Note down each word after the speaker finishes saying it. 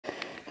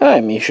Hi,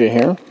 Misha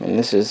here, and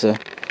this is a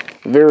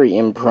very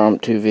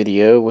impromptu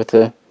video with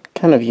a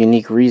kind of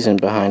unique reason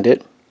behind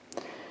it.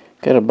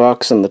 Got a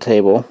box on the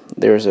table.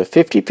 There's a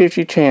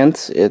 50-50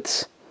 chance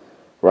it's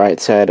right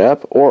side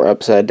up or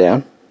upside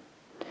down.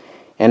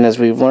 And as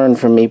we've learned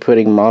from me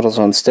putting models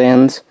on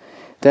stands,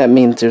 that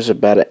means there's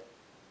about an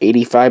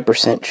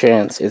 85%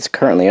 chance it's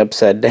currently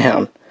upside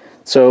down.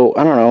 So,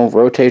 I don't know,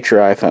 rotate your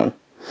iPhone.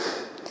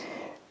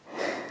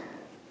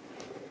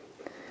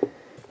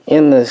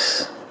 In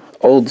this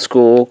old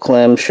school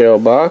clamshell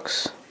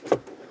box,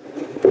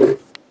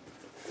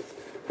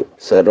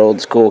 it's that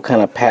old school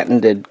kind of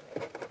patented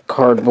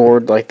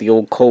cardboard like the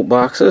old Colt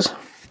boxes.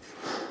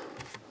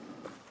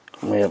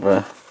 We have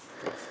a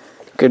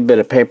good bit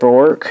of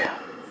paperwork.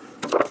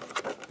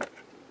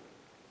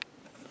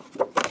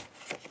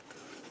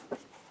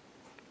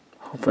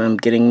 Hope I'm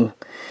getting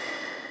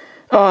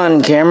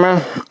on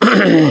camera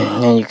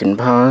and you can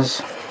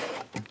pause.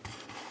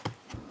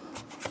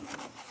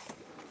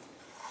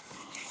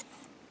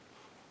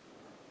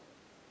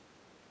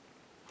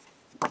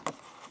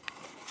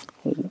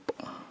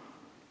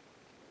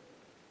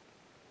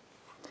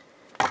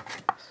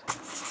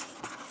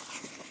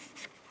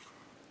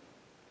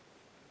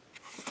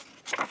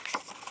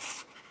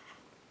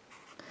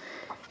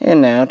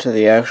 And now to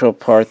the actual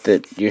part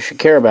that you should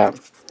care about.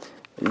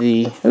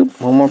 One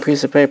more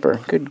piece of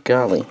paper. Good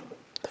golly.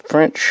 The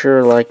French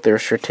sure like their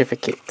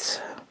certificates.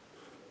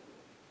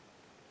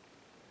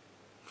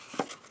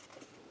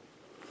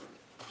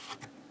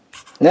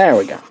 There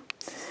we go.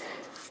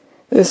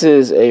 This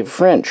is a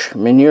French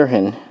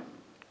Manurhin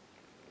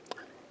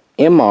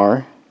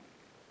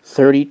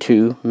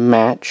MR-32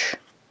 Match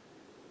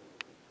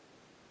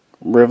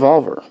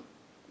Revolver.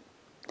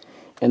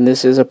 And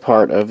this is a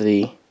part of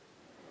the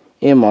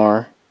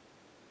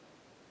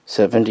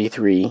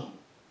MR-73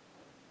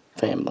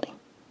 family,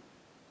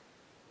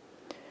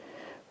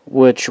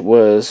 which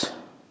was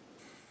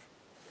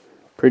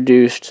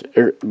produced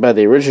by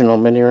the original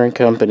Manurhin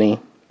company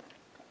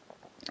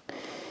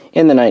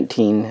in the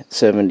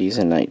 1970s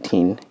and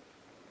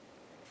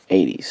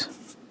 1980s.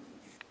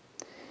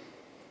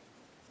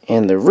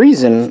 And the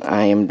reason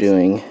I am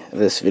doing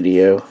this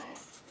video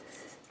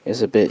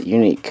is a bit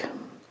unique.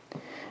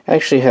 I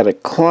actually had a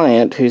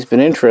client who's been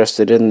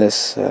interested in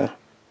this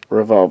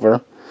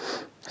revolver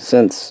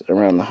since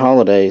around the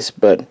holidays,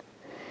 but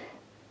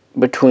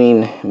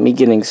between me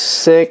getting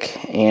sick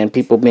and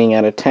people being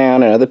out of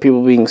town and other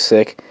people being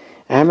sick,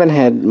 I haven't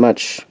had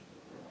much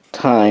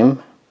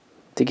time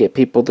to get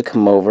people to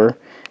come over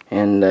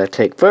and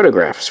take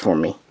photographs for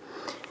me.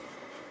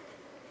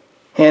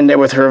 And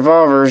with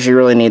revolvers, you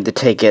really need to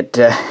take it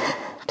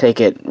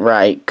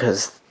right,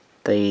 because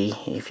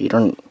if you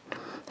don't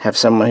have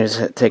someone who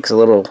takes a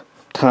little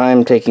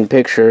time taking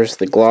pictures,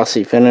 the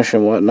glossy finish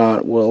and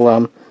whatnot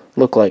will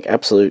look like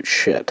absolute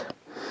shit.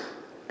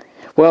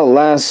 Well,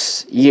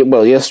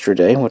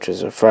 yesterday, which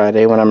is a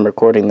Friday when I'm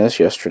recording this,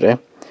 yesterday,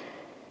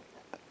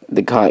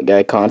 the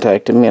guy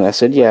contacted me and I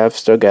said, yeah, I've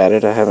still got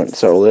it, I haven't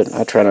sold it,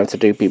 I try not to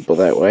do people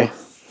that way.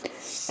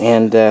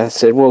 And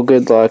said, well,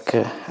 good luck,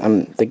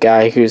 the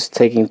guy who's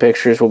taking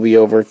pictures will be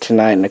over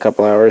tonight in a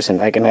couple hours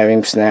and I can have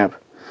him snap,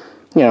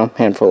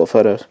 handful of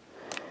photos.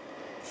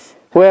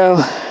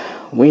 Well,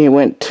 we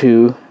went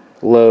to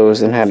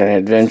Lowe's and had an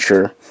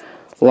adventure.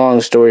 Long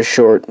story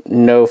short,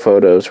 no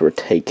photos were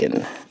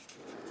taken.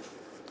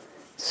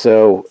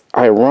 So,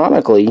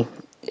 ironically,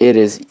 it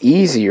is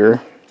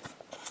easier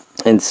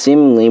and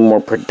seemingly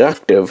more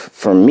productive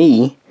for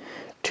me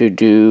to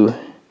do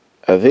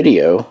a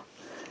video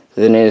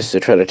than it is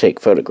to try to take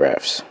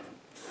photographs.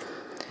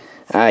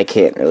 I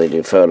can't really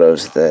do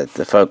photos, the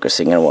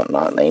focusing and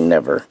whatnot, they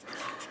never.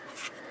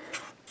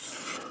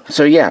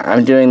 So yeah,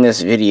 I'm doing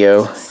this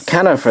video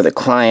kind of for the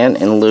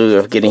client in lieu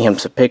of getting him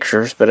some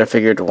pictures, but I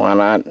figured why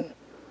not,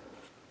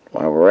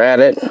 while we're at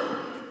it,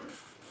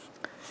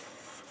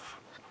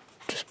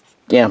 just,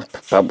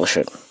 publish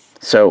it.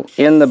 So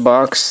in the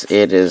box,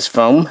 it is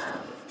foam,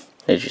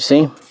 as you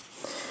see.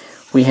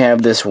 We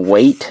have this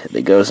weight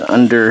that goes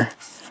under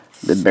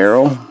the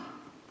barrel.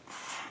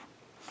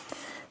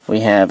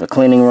 We have a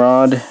cleaning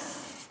rod,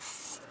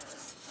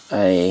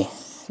 a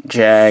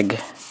jag,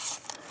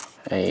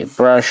 a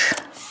brush.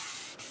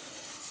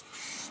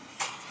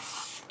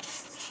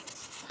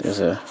 There's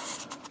a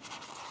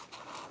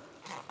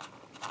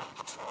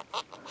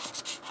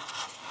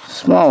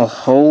small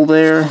hole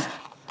there,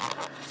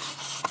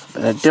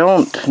 but I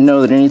don't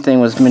know that anything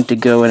was meant to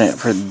go in it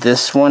for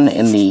this one.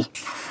 In the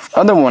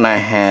other one I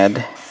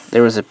had,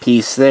 there was a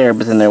piece there,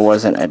 but then there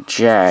wasn't a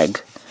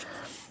jag.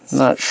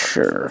 Not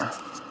sure.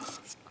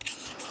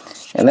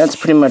 And that's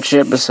pretty much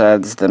it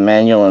besides the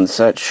manual and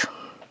such.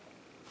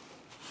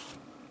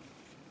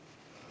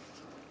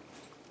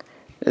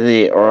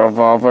 The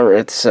revolver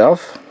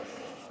itself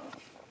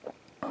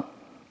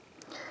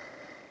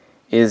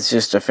is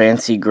just a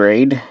fancy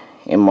grade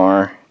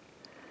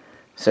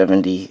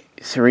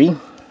MR-73.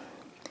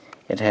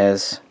 It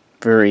has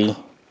very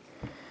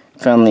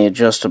finely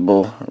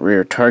adjustable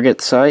rear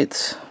target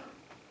sights.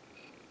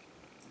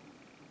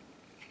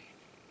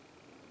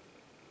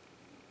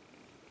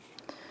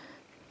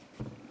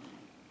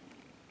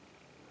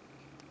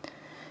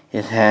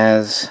 It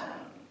has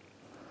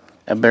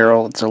a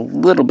barrel. It's a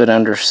little bit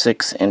under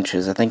 6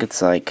 inches. I think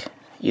it's like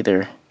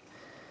either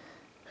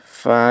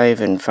 5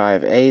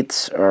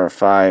 5/8 or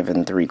 5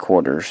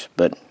 3/4,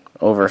 but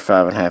over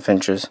 5.5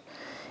 inches.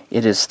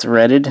 It is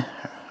threaded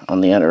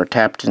on the under,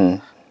 tapped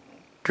and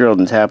drilled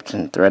and tapped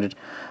and threaded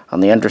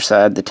on the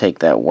underside to take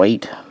that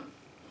weight.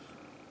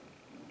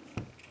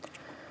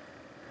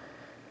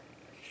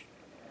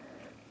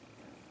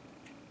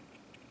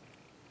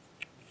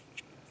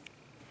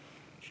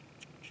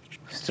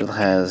 Still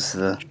has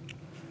the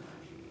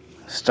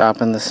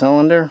stop in the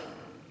cylinder,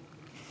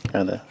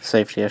 or the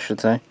safety I should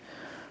say.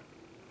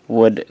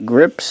 Wood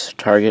grips,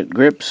 target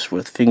grips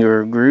with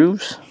finger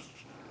grooves.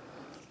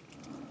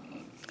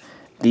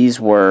 These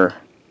were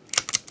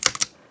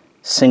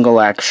single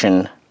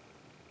action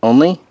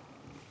only.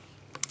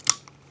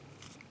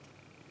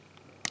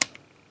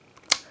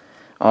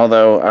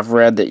 Although I've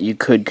read that you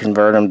could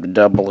convert them to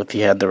double if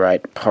you had the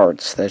right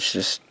parts. That's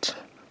just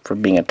for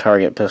being a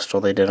target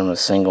pistol, they did them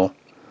as single.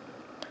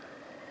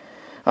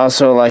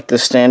 Also, like the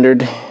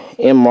standard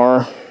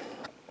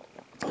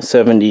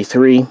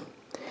MR-73,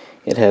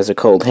 it has a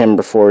cold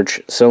hammer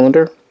forged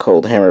cylinder,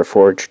 cold hammer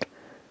forged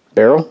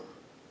barrel.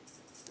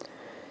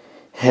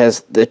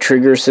 Has the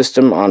trigger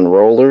system on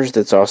rollers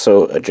that's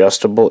also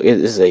adjustable. It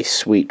is a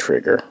sweet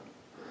trigger.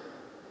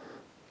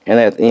 And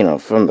that, you know,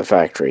 from the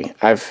factory.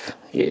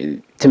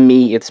 To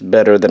me, it's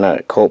better than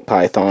a Colt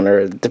Python, or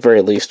at the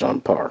very least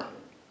on par.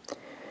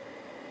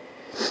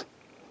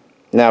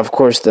 Now, of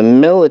course, the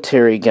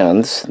military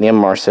guns, the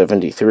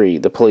MR-73,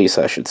 the police,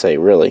 I should say,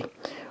 really,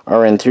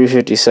 are in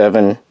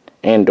 357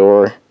 and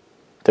or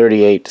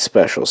 38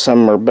 special.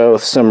 Some are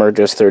both, some are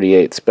just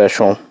 38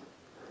 special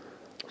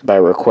by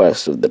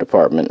request of the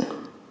department.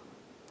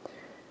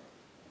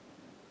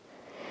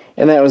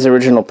 And that was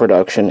original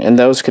production, and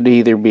those could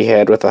either be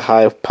had with a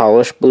high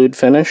polished blued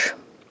finish,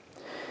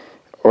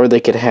 or they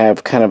could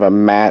have kind of a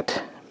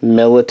matte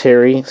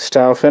military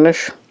style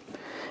finish,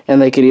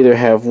 and they could either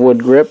have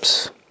wood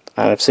grips.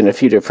 I've seen a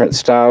few different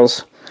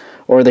styles,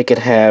 or they could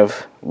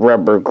have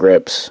rubber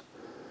grips,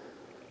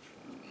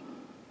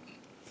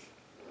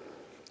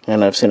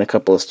 and I've seen a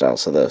couple of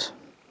styles of those.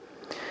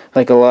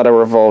 Like a lot of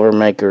revolver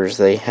makers,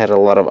 they had a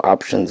lot of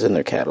options in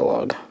their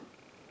catalog.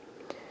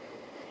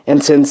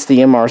 And since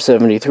the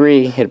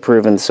MR-73 had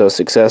proven so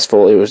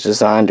successful, it was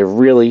designed to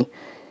really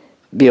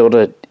be able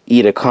to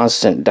eat a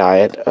constant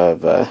diet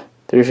of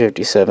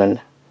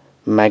 357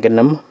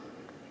 Magnum.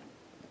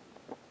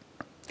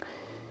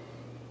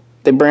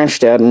 They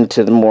branched out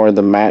into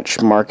the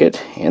match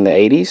market in the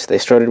 80s. They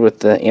started with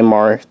the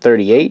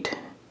MR-38,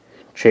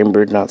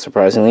 chambered, not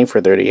surprisingly,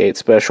 for 38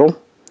 special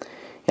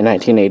in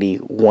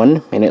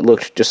 1981, and it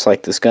looked just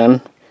like this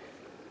gun,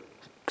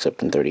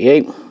 except in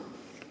 38.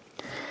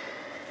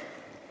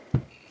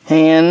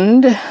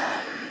 And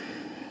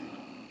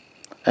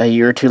a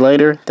year or two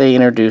later, they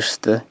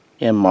introduced the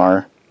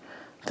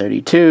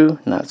MR-32,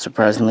 not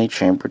surprisingly,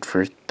 chambered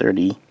for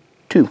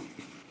 32.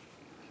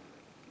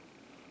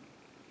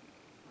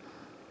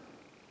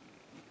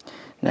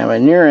 Now,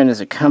 Manurhin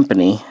as a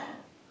company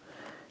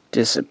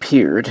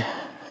disappeared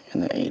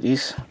in the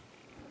 80s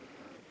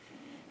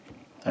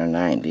or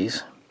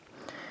 90s.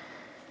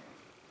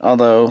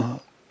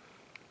 Although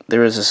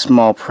there is a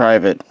small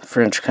private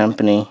French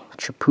company,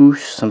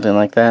 Chapouche, something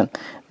like that,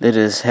 that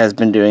has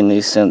been doing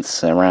these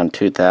since around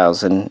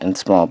 2000 in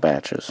small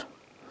batches.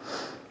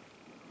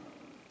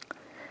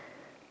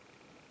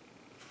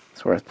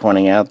 It's worth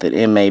pointing out that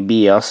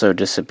MAB also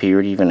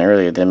disappeared even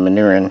earlier than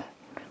Manurhin.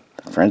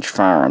 The French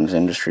firearms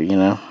industry, you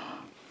know.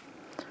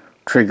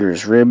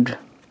 Triggers ribbed.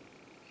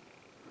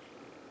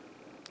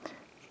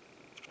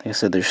 Like I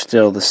said, there's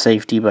still the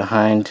safety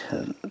behind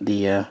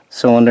the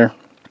cylinder.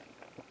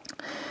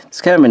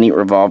 It's kind of a neat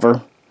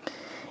revolver.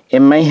 It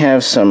may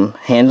have some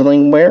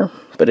handling wear,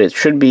 but it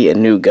should be a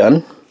new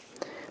gun,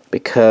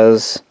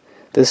 because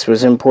this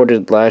was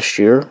imported last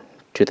year,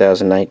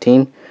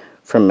 2019,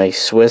 from a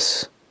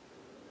Swiss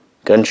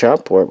gun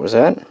shop where it was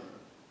at.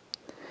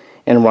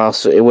 And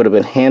whilst it would have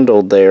been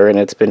handled there, and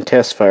it's been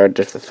test fired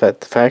at the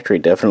factory,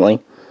 definitely,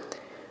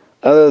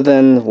 other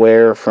than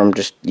wear from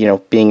just, you know,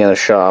 being in a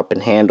shop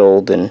and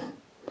handled, and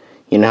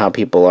you know how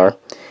people are,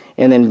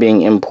 and then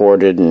being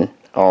imported and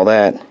all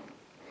that,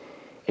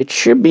 it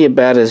should be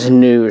about as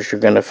new as you're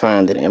going to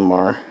find an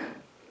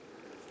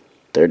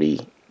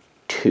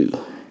MR-32.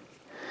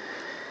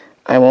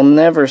 I will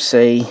never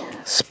say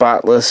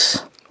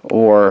spotless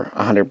or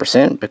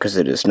 100%, because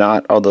it is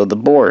not, although the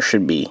bore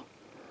should be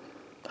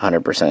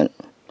 100%.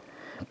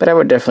 But I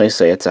would definitely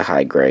say it's a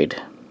high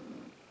grade.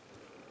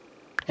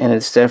 And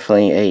it's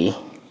definitely a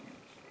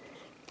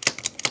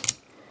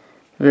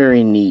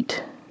very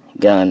neat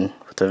gun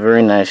with a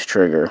very nice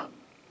trigger.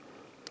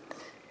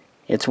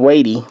 It's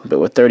weighty, but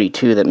with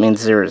 32, that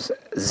means there's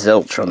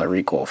zilch on the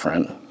recoil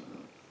front.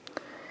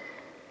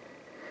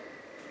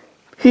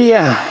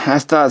 Yeah, I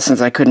thought since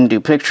I couldn't do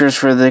pictures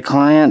for the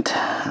client,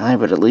 I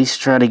would at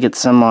least try to get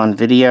some on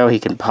video. He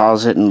can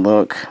pause it and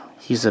look.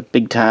 He's a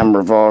big-time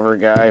revolver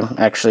guy.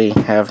 Actually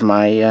have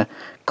my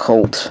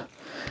Colt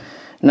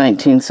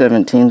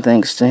 1917,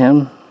 thanks to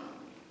him.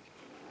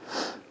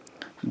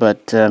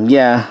 But,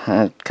 yeah,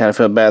 I kind of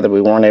feel bad that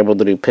we weren't able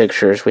to do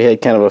pictures. We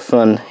had kind of a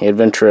fun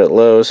adventure at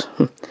Lowe's.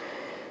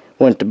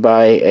 Went to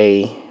buy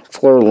a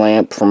floor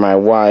lamp for my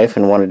wife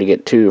and wanted to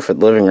get 2 for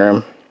the living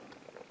room.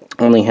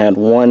 Only had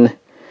 1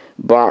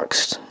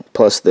 boxed,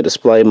 plus the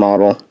display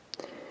model.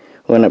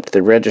 Went up to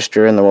the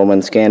register, and the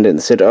woman scanned it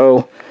and said,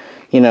 oh,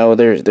 you know,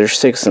 there's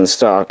 6 in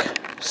stock.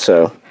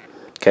 So,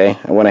 okay,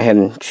 I went ahead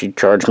and she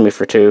charged me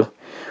for 2.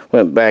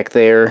 Went back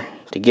there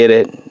to get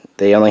it.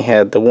 They only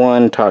had the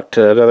 1. Talked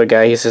to another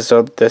guy. He says,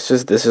 "Oh, this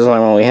is the only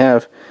one we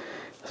have."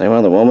 I was like,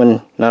 "Well, the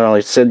woman not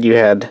only said you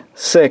had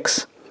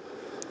 6,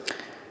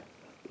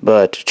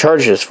 but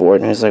charged us for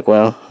it." And he's like,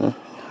 "Well,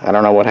 I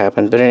don't know what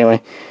happened, but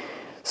anyway."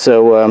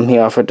 So he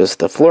offered us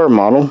the floor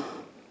model.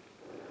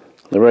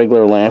 The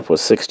regular lamp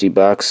was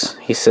 $60.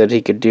 He said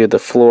he could do the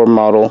floor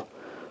model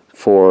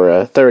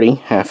for 30,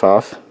 half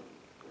off,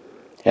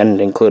 and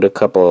include a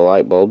couple of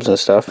light bulbs and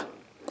stuff.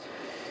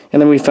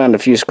 And then we found a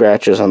few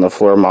scratches on the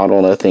floor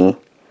model, nothing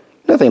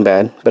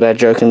bad. But I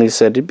jokingly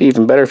said it'd be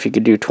even better if you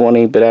could do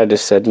 20, but I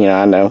just said,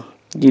 I know.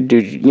 You do,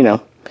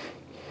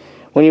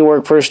 when you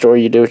work for a store,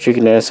 you do what you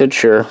can do. I said,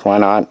 sure, why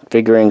not?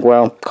 Figuring,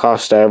 well,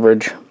 cost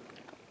average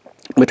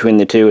between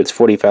the two, it's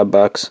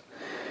 $45.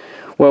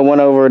 Well, went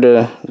over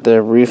to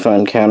the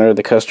refund counter,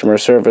 the customer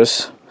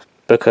service,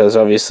 because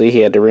obviously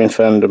he had to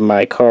refund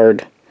my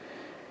card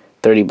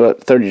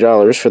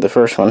 $30 for the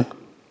first one.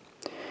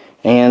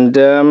 And,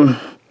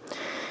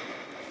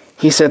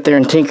 he sat there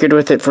and tinkered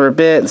with it for a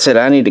bit and said,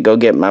 I need to go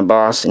get my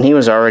boss. And he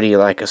was already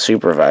like a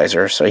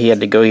supervisor, so he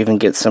had to go even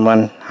get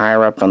someone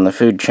higher up on the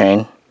food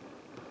chain.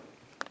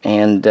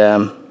 And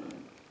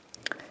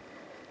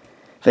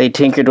they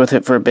tinkered with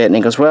it for a bit, and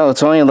he goes, well,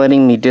 it's only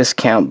letting me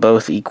discount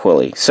both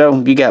equally.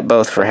 So you got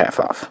both for half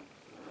off.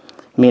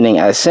 Meaning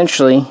I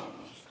essentially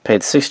paid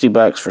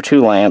 $60 for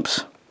 2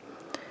 lamps,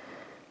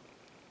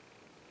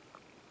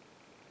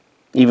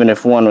 even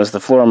if one was the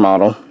floor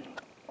model,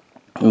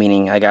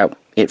 meaning I got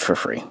it for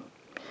free.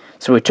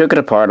 So we took it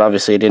apart.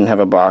 Obviously, it didn't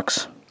have a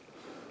box.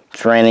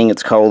 It's raining,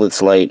 it's cold,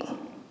 it's late.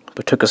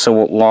 It took us a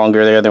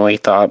longer there than we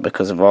thought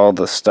because of all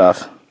the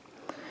stuff.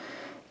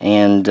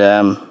 And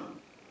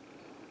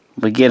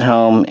we get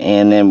home,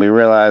 and then we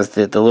realize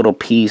that the little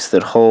piece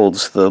that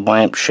holds the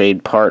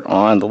lampshade part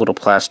on, the little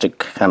plastic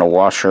kind of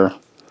washer,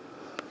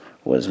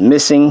 was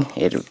missing.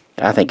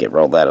 I think it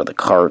rolled out of the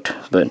cart,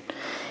 but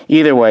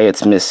either way,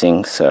 it's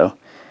missing. So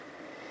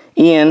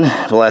Ian,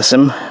 bless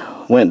him,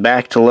 went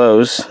back to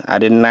Lowe's. I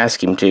didn't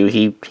ask him to.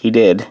 He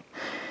did.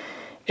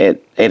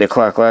 At 8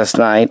 o'clock last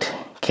night,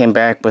 came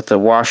back with the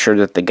washer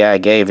that the guy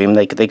gave him.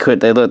 They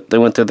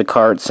went through the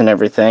carts and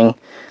everything.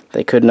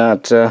 They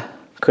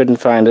couldn't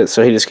find it,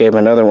 so he just gave him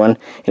another one.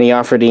 And he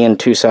offered Ian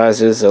 2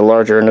 sizes, a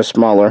larger and a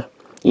smaller.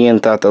 Ian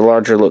thought the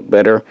larger looked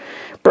better.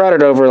 Brought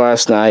it over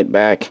last night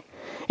back,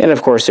 and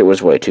of course it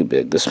was way too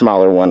big. The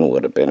smaller one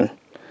would have been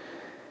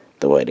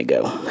the way to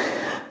go.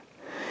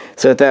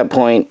 So at that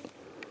point,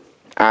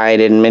 I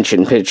didn't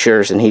mention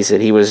pictures, and he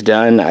said he was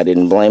done. I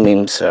didn't blame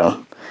him,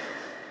 so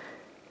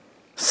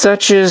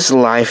such as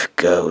life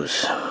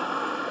goes.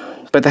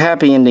 But the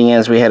happy ending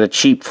is we had a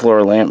cheap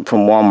floor lamp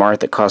from Walmart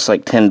that cost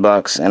like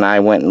 $10, and I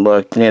went and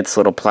looked, and its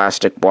little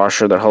plastic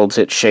washer that holds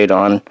its shade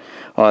on,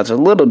 well, it's a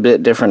little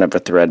bit different of a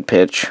thread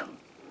pitch.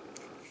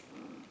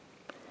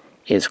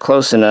 It's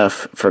close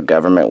enough for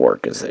government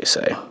work, as they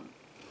say.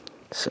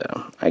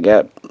 So I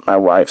got my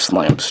wife's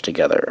lamps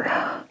together.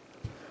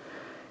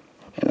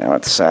 And now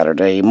it's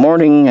Saturday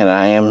morning, and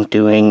I am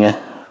doing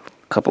a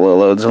couple of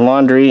loads of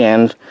laundry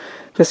and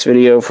this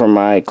video for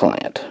my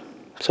client.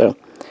 So,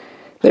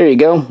 there you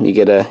go. You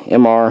get a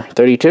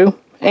MR-32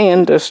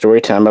 and a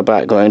story time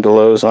about going to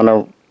Lowe's on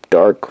a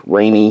dark,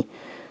 rainy,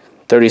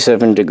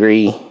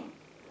 37-degree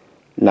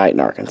night in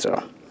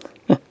Arkansas.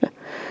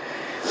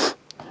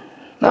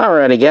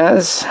 Alrighty,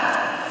 guys.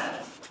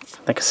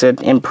 Like I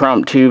said,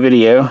 impromptu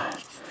video.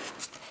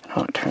 I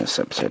want to turn this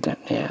upside down.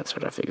 Yeah, that's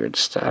what I figured.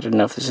 I didn't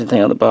know if there's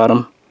anything on the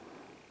bottom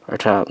or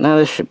top. No,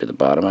 this should be the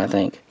bottom, I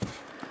think.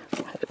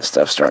 This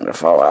stuff's starting to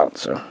fall out,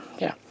 so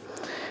yeah.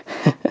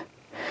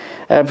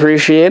 I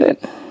appreciate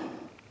it.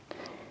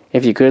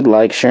 If you could,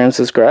 like, share, and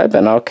subscribe,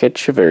 and I'll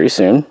catch you very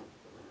soon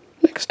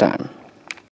next time.